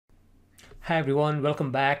Hi everyone,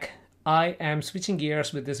 welcome back. I am switching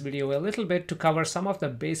gears with this video a little bit to cover some of the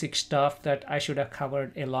basic stuff that I should have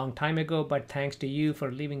covered a long time ago, but thanks to you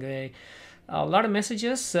for leaving a lot of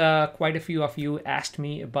messages. Quite a few of you asked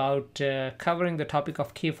me about covering the topic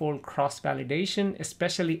of k-fold cross-validation,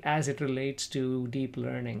 especially as it relates to deep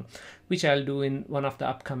learning, which I'll do in one of the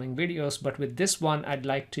upcoming videos. But with this one, I'd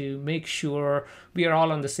like to make sure we are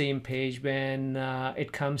all on the same page when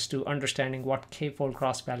it comes to understanding what k-fold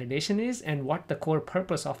cross-validation is and what the core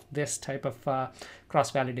purpose of this type of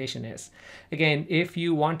cross-validation is. Again, if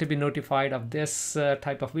you want to be notified of this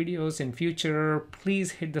type of videos in future,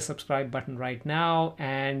 please hit the subscribe button right now.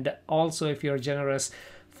 And also, if you're generous,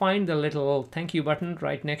 find the little thank you button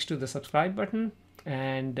right next to the subscribe button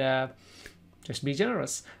and just be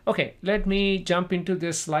generous. Okay, let me jump into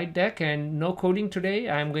this slide deck, and no coding today.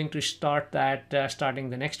 I'm going to start that starting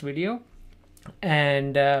the next video.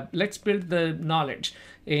 And let's build the knowledge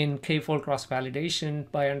in k-fold cross-validation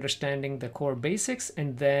by understanding the core basics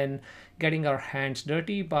and then getting our hands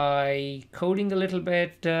dirty by coding a little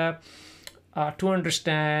bit to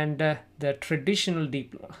understand the traditional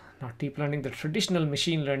the traditional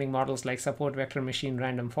machine learning models like support vector machine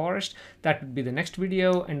random forest. That would be the next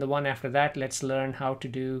video, and the one after that, let's learn how to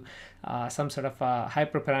do some sort of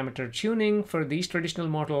hyperparameter tuning for these traditional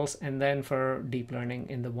models, and then for deep learning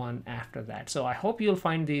in the one after that. So I hope you'll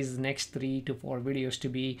find these next 3 to 4 videos to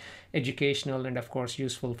be educational and of course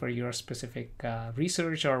useful for your specific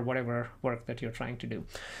research or whatever work that you're trying to do.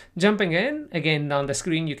 Jumping in, again on the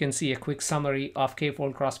screen you can see a quick summary of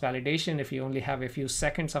k-fold cross-validation. If you only have a few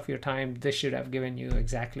seconds of your time, this should have given you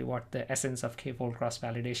exactly what the essence of k-fold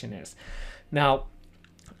cross-validation is. Now,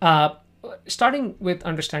 starting with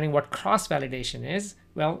understanding what cross-validation is,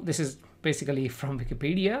 well, this is basically from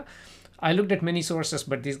Wikipedia. I looked at many sources,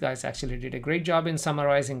 but these guys actually did a great job in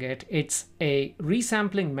summarizing it. It's a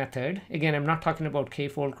resampling method. Again, I'm not talking about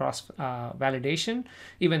k-fold cross-validation,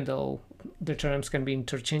 even though the terms can be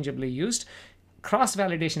interchangeably used.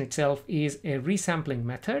 Cross-validation itself is a resampling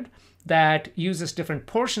method that uses different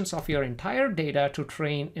portions of your entire data to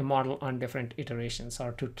train a model on different iterations,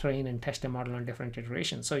 or to train and test a model on different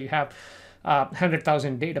iterations. So you have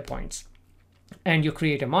 100,000 data points, and you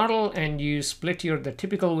create a model and you split the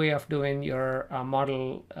typical way of doing your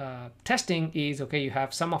model testing is, okay, you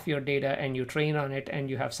have some of your data and you train on it and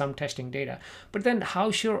you have some testing data. But then how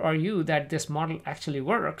sure are you that this model actually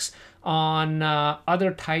works on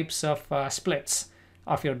other types of splits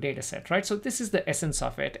of your data set, right? So this is the essence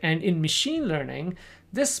of it. And in machine learning,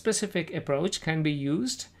 this specific approach can be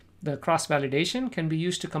used, the cross-validation can be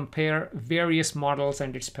used to compare various models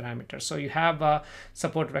and its parameters. So you have a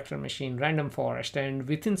support vector machine, random forest, and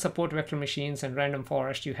within support vector machines and random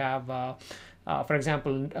forest, you have, for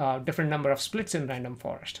example, different number of splits in random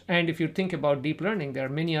forest. And if you think about deep learning, there are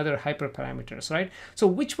many other hyperparameters, right? So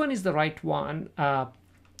which one is the right one?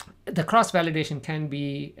 The cross-validation can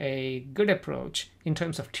be a good approach in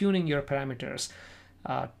terms of tuning your parameters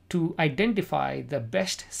to identify the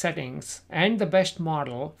best settings and the best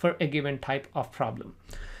model for a given type of problem.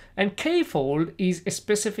 And k-fold is a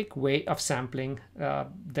specific way of sampling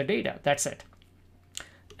the data. That's it.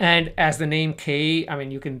 And as the name k, I mean,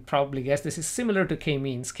 you can probably guess this is similar to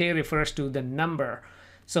k-means. K refers to the number.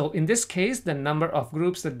 So in this case, the number of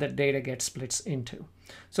groups that the data gets splits into.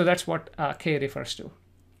 So that's what k refers to.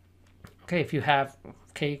 Okay, if you have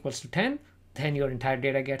k equals to 10, then your entire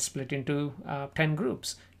data gets split into 10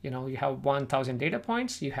 groups. You know, you have 1,000 data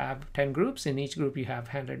points, you have 10 groups. In each group, you have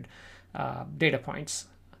 100 data points.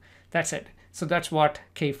 That's it. So that's what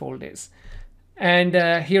k-fold is.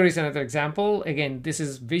 And here is another example. Again, this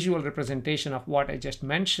is visual representation of what I just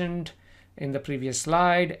mentioned in the previous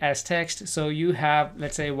slide as text. So you have,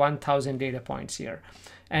 let's say, 1,000 data points here,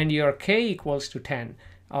 and your k equals to 10.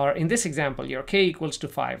 Or in this example, your k equals to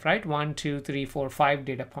 5, right? 1, 2, 3, 4, 5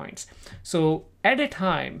 data points. So at a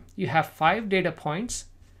time, you have 5 data points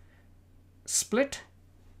split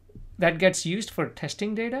that gets used for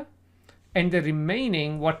testing data, and the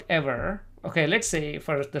remaining whatever, okay, let's say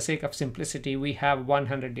for the sake of simplicity, we have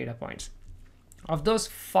 100 data points. Of those,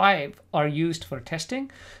 5 are used for testing,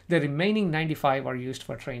 the remaining 95 are used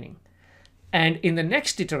for training. And in the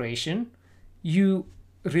next iteration, you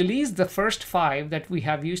release the first 5 that we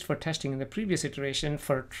have used for testing in the previous iteration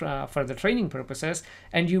for the training purposes,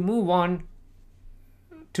 and you move on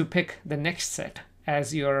to pick the next set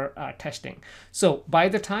as your testing. So by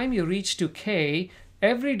the time you reach to k,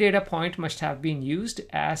 every data point must have been used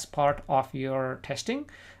as part of your testing,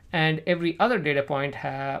 and every other data point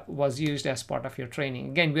was used as part of your training.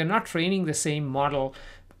 Again, we're not training the same model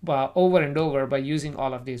over and over by using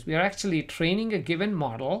all of these. We are actually training a given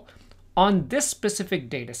model on this specific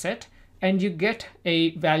data set, and you get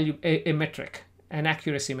a value, a metric, an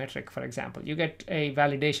accuracy metric, for example. You get a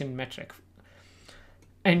validation metric,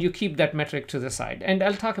 and you keep that metric to the side. And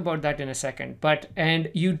I'll talk about that in a second.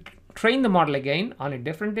 And you train the model again on a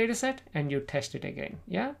different data set, and you test it again,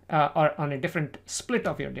 yeah, or on a different split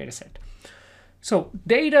of your data set. So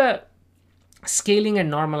data scaling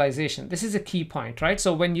and normalization, this is a key point, right?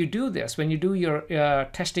 So when you do this, when you do your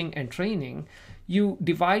testing and training, you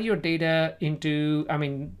divide your data into, I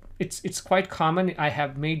mean, it's quite common. I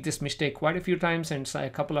have made this mistake quite a few times, and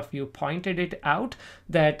a couple of you pointed it out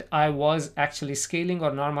that I was actually scaling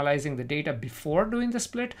or normalizing the data before doing the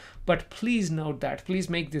split. But please note that,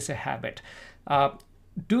 please make this a habit.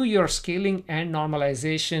 Do your scaling and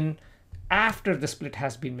normalization after the split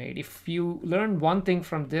has been made. If you learn one thing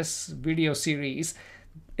from this video series,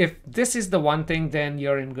 if this is the one thing, then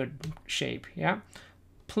you're in good shape, yeah?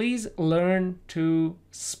 Please learn to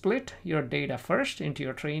split your data first into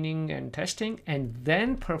your training and testing, and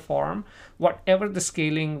then perform whatever the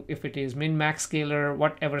scaling, if it is min-max scaler,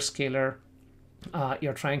 whatever scaler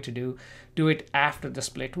you're trying to do it after the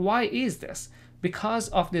split. Why is this? Because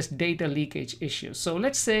of this data leakage issue. So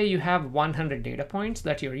let's say you have 100 data points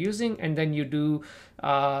that you're using, and then you do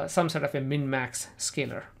some sort of a min-max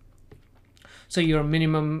scaler. So your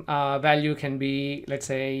minimum value can be, let's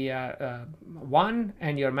say, 1,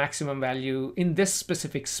 and your maximum value in this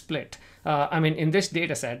specific split, I mean, in this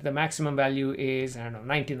data set, the maximum value is, I don't know,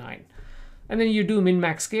 99. And then you do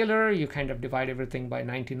min-max scaler, you kind of divide everything by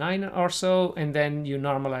 99 or so, and then you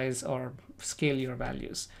normalize or scale your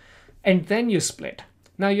values. And then you split.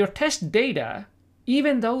 Now your test data,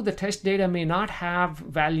 even though the test data may not have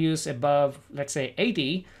values above, let's say,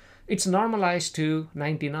 80, it's normalized to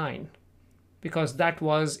 99. Because that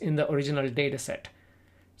was in the original data set.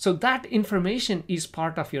 So that information is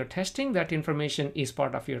part of your testing, that information is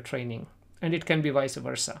part of your training, and it can be vice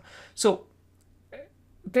versa. So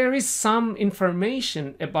there is some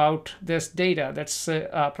information about this data that's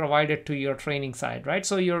provided to your training side, right?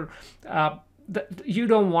 So you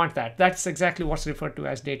don't want that. That's exactly what's referred to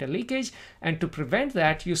as data leakage. And to prevent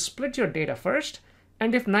that, you split your data first.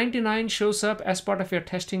 And if 99 shows up as part of your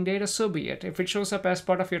testing data, so be it. If it shows up as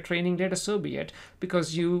part of your training data, so be it,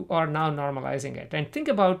 because you are now normalizing it. And think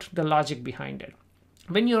about the logic behind it.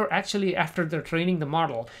 When you're actually, after the training the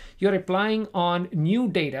model, you're applying on new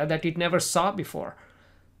data that it never saw before.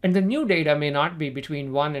 And the new data may not be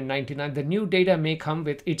between 1 and 99. The new data may come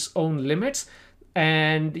with its own limits,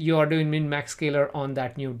 and you are doing min-max scaler on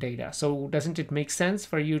that new data. So doesn't it make sense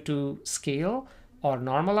for you to scale or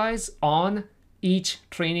normalize on each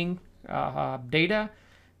training data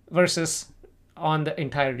versus on the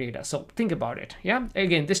entire data? So think about it. Yeah,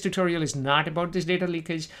 again, this tutorial is not about this data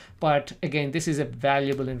leakage, but again, this is a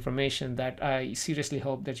valuable information that I seriously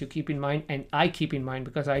hope that you keep in mind, and I keep in mind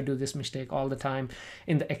because I do this mistake all the time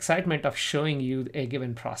in the excitement of showing you a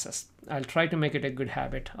given process. I'll try to make it a good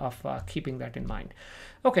habit of keeping that in mind.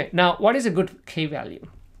 Okay, now what is a good k-value?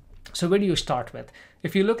 So where do you start with?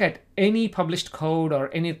 If you look at any published code or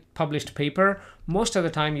any published paper, most of the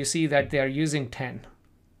time you see that they are using 10.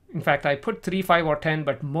 In fact, I put 3, 5, or 10,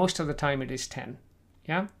 but most of the time it is 10.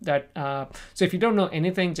 Yeah, so if you don't know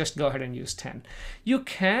anything, just go ahead and use 10. You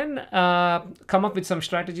can come up with some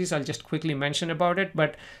strategies. I'll just quickly mention about it.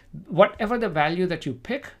 But whatever the value that you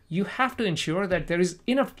pick, you have to ensure that there is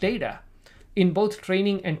enough data in both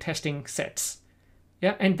training and testing sets.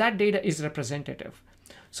 Yeah, and that data is representative.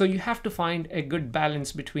 So you have to find a good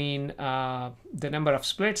balance between the number of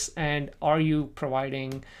splits, and are you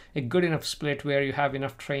providing a good enough split where you have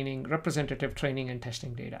enough training, representative training and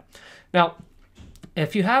testing data. Now,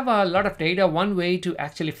 if you have a lot of data, one way to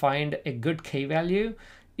actually find a good k-value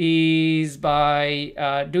is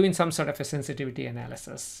by doing some sort of a sensitivity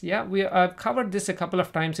analysis. Yeah, I've covered this a couple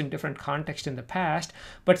of times in different contexts in the past,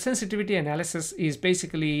 but sensitivity analysis is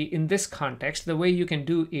basically, in this context, the way you can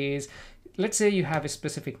do is, let's say you have a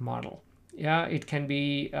specific model. Yeah, it can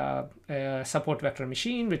be a support vector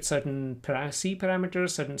machine with certain C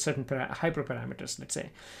parameters, certain hyperparameters, let's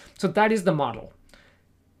say. So that is the model.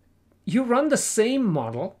 You run the same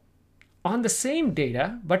model on the same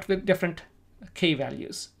data, but with different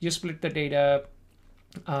k-values. You split the data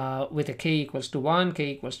with a k equals to 1,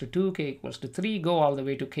 k equals to 2, k equals to 3, go all the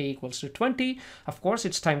way to k equals to 20. Of course,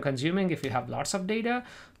 it's time consuming if you have lots of data,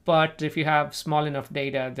 but if you have small enough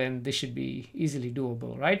data, then this should be easily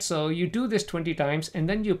doable, right? So you do this 20 times, and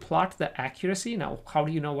then you plot the accuracy. Now, how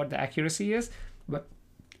do you know what the accuracy is? Well,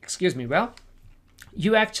 excuse me. Well,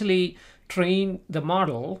 you actually train the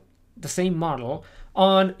model, the same model,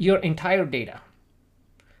 on your entire data.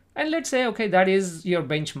 And let's say, okay, that is your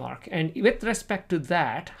benchmark. And with respect to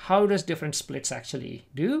that, how does different splits actually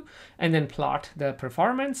do? And then plot the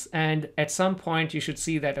performance. And at some point, you should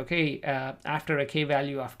see that, okay, after a k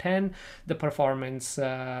value of 10, the performance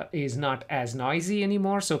is not as noisy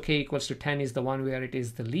anymore. So k equals to 10 is the one where it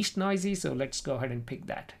is the least noisy. So let's go ahead and pick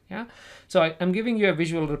that. Yeah. So I'm giving you a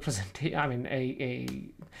visual representation. I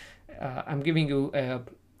mean, I'm giving you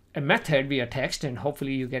a method via text, and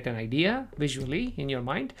hopefully you get an idea visually in your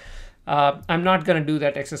mind. I'm not going to do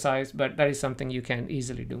that exercise, but that is something you can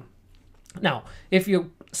easily do. Now, if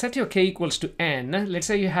you set your k equals to n, let's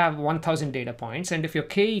say you have 1000 data points, and if your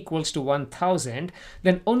k equals to 1000,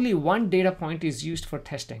 then only one data point is used for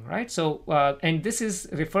testing, right? So, and this is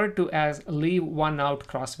referred to as leave one out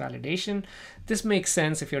cross validation. This makes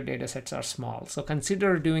sense if your data sets are small. So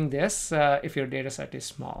consider doing this if your data set is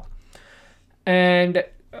small. And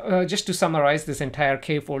just to summarize this entire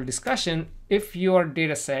k-fold discussion, if your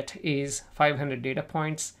data set is 500 data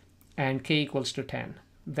points and k equals to 10,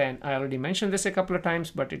 then I already mentioned this a couple of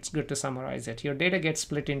times, but it's good to summarize it. Your data gets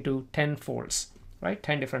split into 10 folds, right?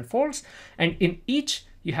 10 different folds. And in each,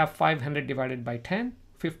 you have 500 divided by 10,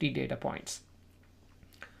 50 data points.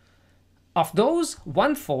 Of those,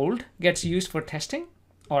 one fold gets used for testing,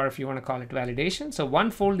 or if you want to call it validation. So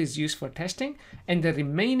one fold is used for testing, and the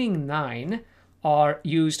remaining 9 are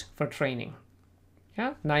used for training.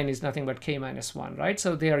 Yeah, 9 is nothing but k minus 1, right?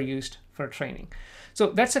 So they are used for training. So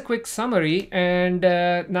that's a quick summary. And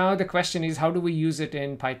now the question is, how do we use it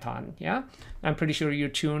in Python? Yeah, I'm pretty sure you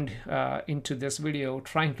tuned into this video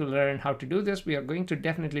trying to learn how to do this. We are going to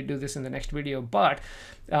definitely do this in the next video, but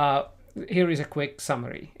here is a quick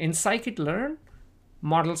summary. In scikit-learn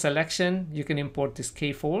model selection, you can import this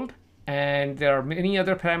k-fold, and there are many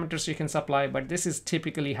other parameters you can supply, but this is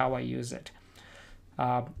typically how I use it.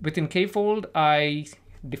 Within k-fold, I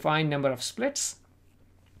define number of splits,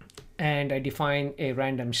 and I define a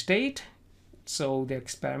random state. So the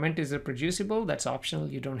experiment is reproducible. That's optional.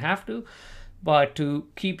 You don't have to. But to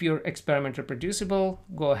keep your experiment reproducible,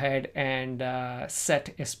 go ahead and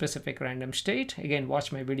set a specific random state. Again,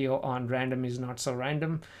 watch my video on random is not so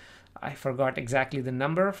random. I forgot exactly the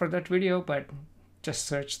number for that video, but just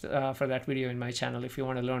search for that video in my channel if you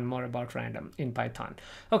want to learn more about random in Python.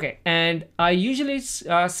 Okay, and I usually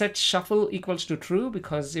set shuffle equals to true,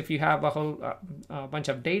 because if you have a whole bunch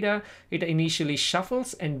of data, it initially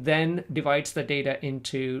shuffles and then divides the data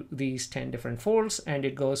into these 10 different folds, and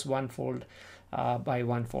it goes one fold by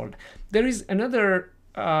one fold. There is another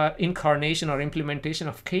incarnation or implementation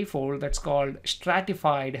of k-fold that's called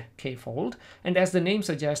stratified k-fold, and as the name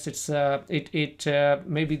suggests, it's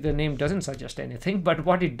maybe the name doesn't suggest anything, but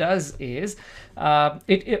what it does is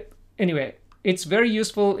anyway, it's very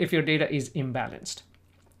useful if your data is imbalanced.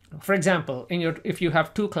 For example, if you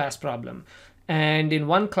have two class problem, and in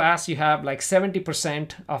one class you have like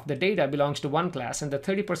 70% of the data belongs to one class and the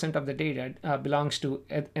 30% of the data belongs to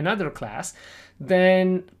another class,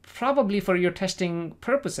 then probably for your testing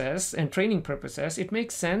purposes and training purposes, it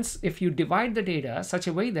makes sense if you divide the data such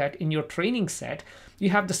a way that in your training set,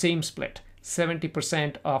 you have the same split.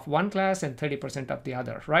 70% of one class and 30% of the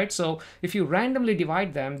other, right? So if you randomly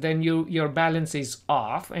divide them, then your balance is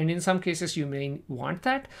off, and in some cases you may want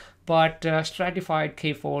that, but stratified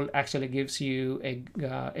k-fold actually gives you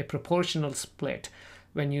a proportional split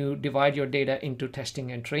when you divide your data into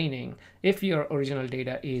testing and training. If your original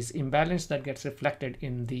data is imbalanced, that gets reflected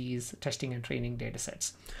in these testing and training data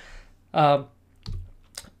sets.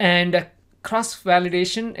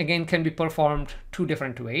 Cross-validation, again, can be performed two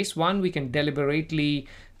different ways. One, we can deliberately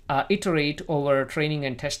iterate over training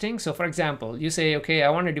and testing. So for example, you say, okay, I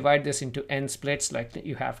want to divide this into n splits, like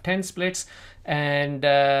you have 10 splits, and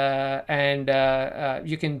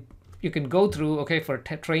you can go through, okay, for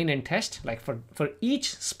train and test, like for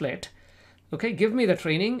each split, okay, give me the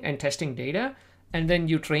training and testing data, and then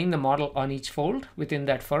you train the model on each fold within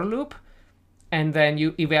that for loop, and then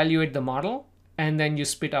you evaluate the model, and then you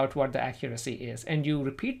spit out what the accuracy is. And you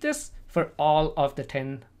repeat this for all of the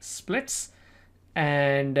 10 splits.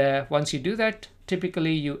 And once you do that,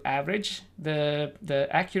 typically you average the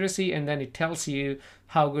accuracy, and then it tells you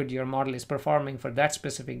how good your model is performing for that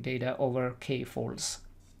specific data over k folds.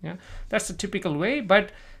 Yeah, that's the typical way.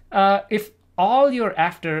 But if all you're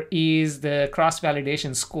after is the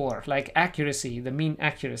cross-validation score, like accuracy, the mean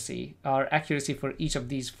accuracy, or accuracy for each of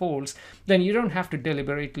these folds, then you don't have to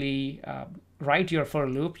deliberately write your for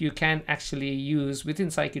loop. You can actually use, within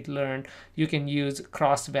scikit-learn, you can use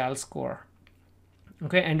cross-val score.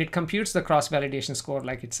 Okay, and it computes the cross-validation score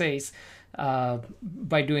like it says,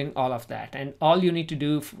 by doing all of that. And all you need to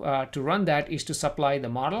do to run that is to supply the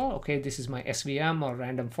model. Okay, this is my SVM or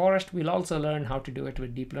random forest. We'll also learn how to do it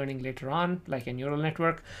with deep learning later on, like a neural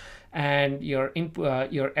network. And your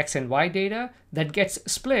input, your X and Y data that gets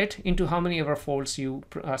split into how many ever folds you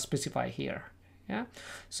specify here. Yeah.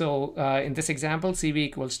 So in this example, CV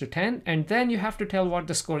equals to 10, and then you have to tell what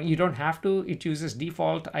the scoring. You don't have to. It uses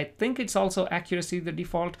default. I think it's also accuracy, the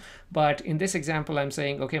default. But in this example, I'm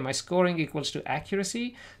saying, okay, my scoring equals to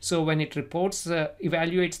accuracy. So when it reports,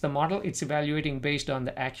 evaluates the model, it's evaluating based on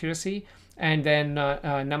the accuracy. And then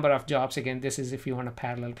number of jobs, again, this is if you want a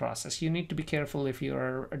parallel process. You need to be careful if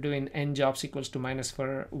you're doing n jobs equals to minus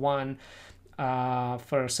for 1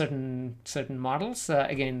 for certain models.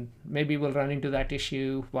 Again, maybe we'll run into that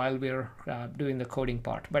issue while we're doing the coding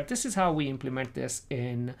part. But this is how we implement this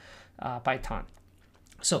in Python.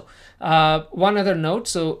 So one other note.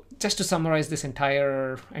 So just to summarize this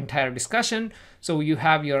entire discussion, so you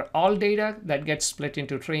have your all data that gets split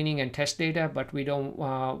into training and test data, but we don't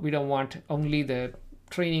want only the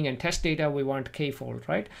training and test data. We want k-fold,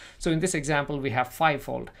 right? So in this example, we have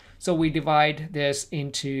 5-fold. So we divide this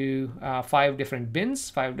into 5 different bins,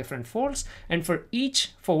 5 different folds, and for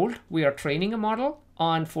each fold, we are training a model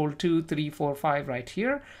on fold 2, 3, 4, 5 right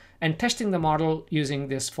here, and testing the model using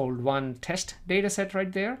this fold 1 test data set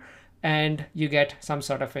right there, and you get some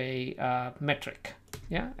sort of a metric,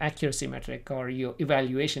 yeah, accuracy metric or your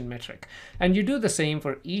evaluation metric. And you do the same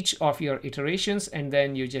for each of your iterations, and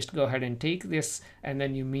then you just go ahead and take this and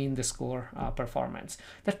then you mean the score performance.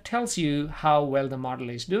 That tells you how well the model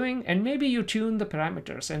is doing, and maybe you tune the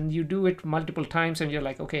parameters and you do it multiple times and you're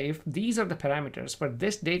like, okay, if these are the parameters for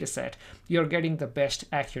this data set, you're getting the best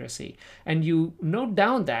accuracy. And you note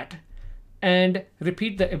down that and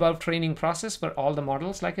repeat the above training process for all the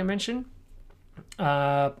models like I mentioned,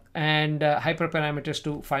 and hyperparameters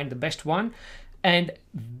to find the best one, and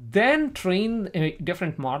then train a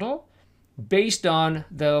different model based on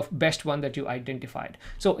the best one that you identified.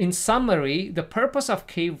 So in summary, the purpose of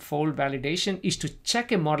k-fold validation is to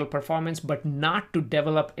check a model performance, but not to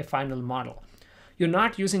develop a final model. You're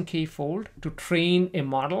not using k-fold to train a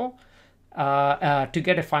model to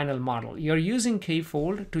get a final model. You're using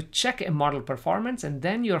k-fold to check a model performance, and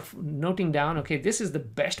then you're noting down, okay, this is the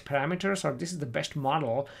best parameters or this is the best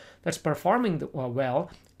model that's performing well,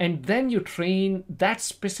 and then you train that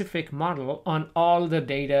specific model on all the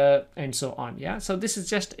data and so on. Yeah, so this is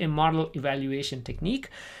just a model evaluation technique,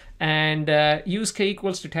 and use k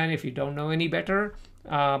equals to 10 if you don't know any better.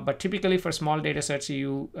 But typically for small data sets,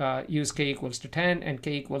 you use k equals to 10 and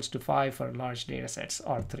k equals to 5 for large data sets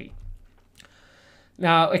or 3.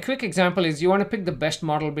 Now, a quick example is you want to pick the best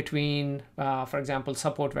model between, for example,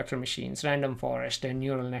 support vector machines, random forest, and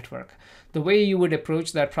neural network. The way you would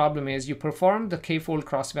approach that problem is you perform the k-fold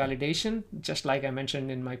cross-validation, just like I mentioned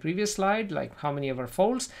in my previous slide, like how many ever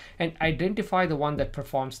folds, and identify the one that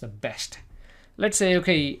performs the best. Let's say,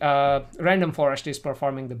 okay, random forest is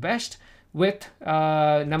performing the best with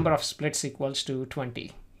number of splits equals to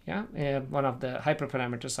 20. Yeah, one of the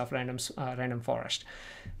hyperparameters of random forest.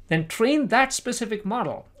 Then train that specific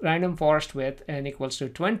model, random forest with n equals to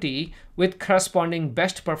 20, with corresponding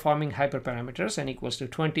best performing hyperparameters, n equals to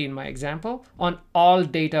 20 in my example, on all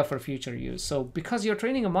data for future use. So because you're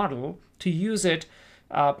training a model to use it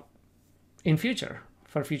in future,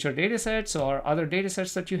 for future data sets or other data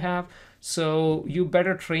sets that you have, so you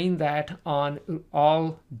better train that on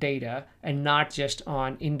all data and not just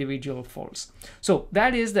on individual folds. So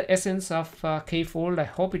that is the essence of k-fold. I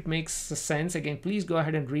hope it makes sense. Again, please go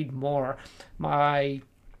ahead and read more. My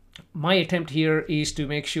attempt here is to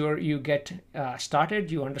make sure you get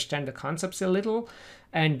started, you understand the concepts a little,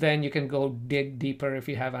 and then you can go dig deeper if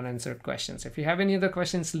you have unanswered questions. If you have any other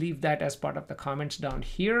questions, leave that as part of the comments down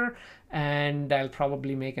here, and I'll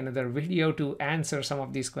probably make another video to answer some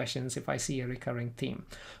of these questions if I see a recurring theme.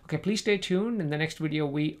 Okay, please stay tuned. In the next video,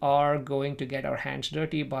 we are going to get our hands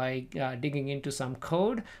dirty by digging into some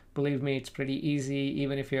code. Believe me, it's pretty easy.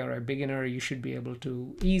 Even if you're a beginner, you should be able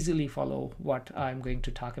to easily follow what I'm going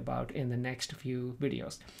to talk about in the next few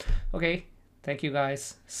videos. Okay, thank you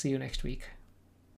guys. See you next week.